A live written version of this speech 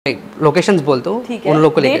Locations बोलता हूँ, ठीक है, उन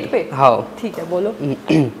लोग को डेट लेके। पे? हाँ, ठीक है, बोलो।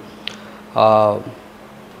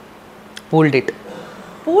 Pool date.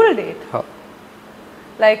 Pool date? हाँ,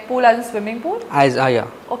 like pool as a swimming pool? As या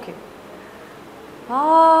okay.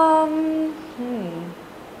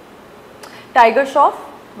 Tiger Shroff,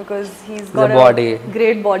 because he's got The a body.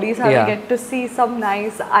 great body, so I Yeah. will get to see some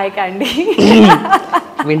nice eye candy.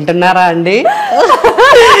 వింటున్నారా అండి?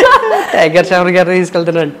 Tiger shower గారు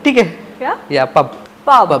తీసుకెళ్తున్నాను. ठीक है. Yeah? Yeah, pub.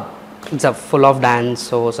 Pub. It's a full of dance,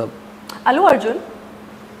 so सब. Allu Arjun?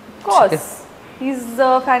 Of course. He's a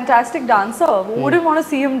fantastic dancer. Who wouldn't want to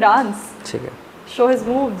see him dance? ठीक है. Show his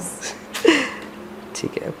moves.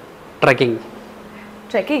 ठीक है. Trekking.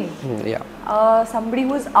 Trekking? Yeah. Somebody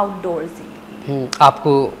who is outdoorsy.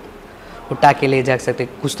 आपको उठा के ले जा सकते,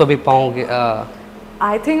 कुछ तो भी पाओगे.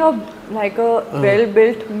 I think like a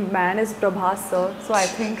well-built man is Prabhas, sir. So I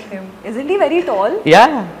think him. Isn't he very tall?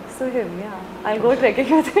 Yeah. So him, yeah. I'll go trekking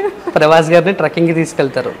with him. Prabhas గారిని ట్రెక్కింగ్కి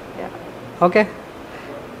తీసుకెళ్తారు. Yeah. Okay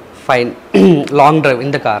fine. Long drive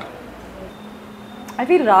in the car. I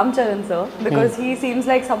feel Ram Charan, sir, because he seems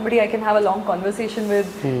like somebody I can have a long conversation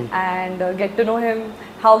with and get to know him,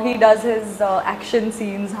 how he does his action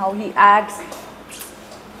scenes, how he acts.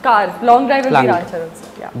 Car, long drive will be Ram Charan, sir.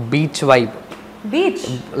 Yeah. Beach vibe. Beach?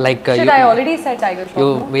 Like Shit, I already said Tiger Shroff. You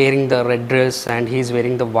No? wearing the red dress and he's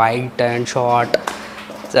wearing the white and short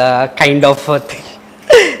kind of thing.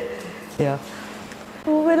 Yeah.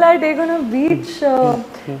 Who will I take on a beach?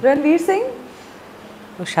 Ranveer Singh?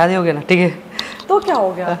 शादी हो गया ना, ठीक है. तो क्या हो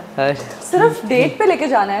गया? सिर्फ डेट पे लेके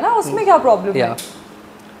जाना है ना, उसमें क्या प्रॉब्लम है?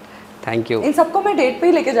 Thank you. इन सबको मैं डेट पे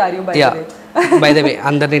ही लेके जा रही हूँ, by the way. By the way,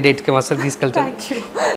 అందరినీ డేట్ కి మాస్టర్ తీసుకెళ్తాను. Thank you.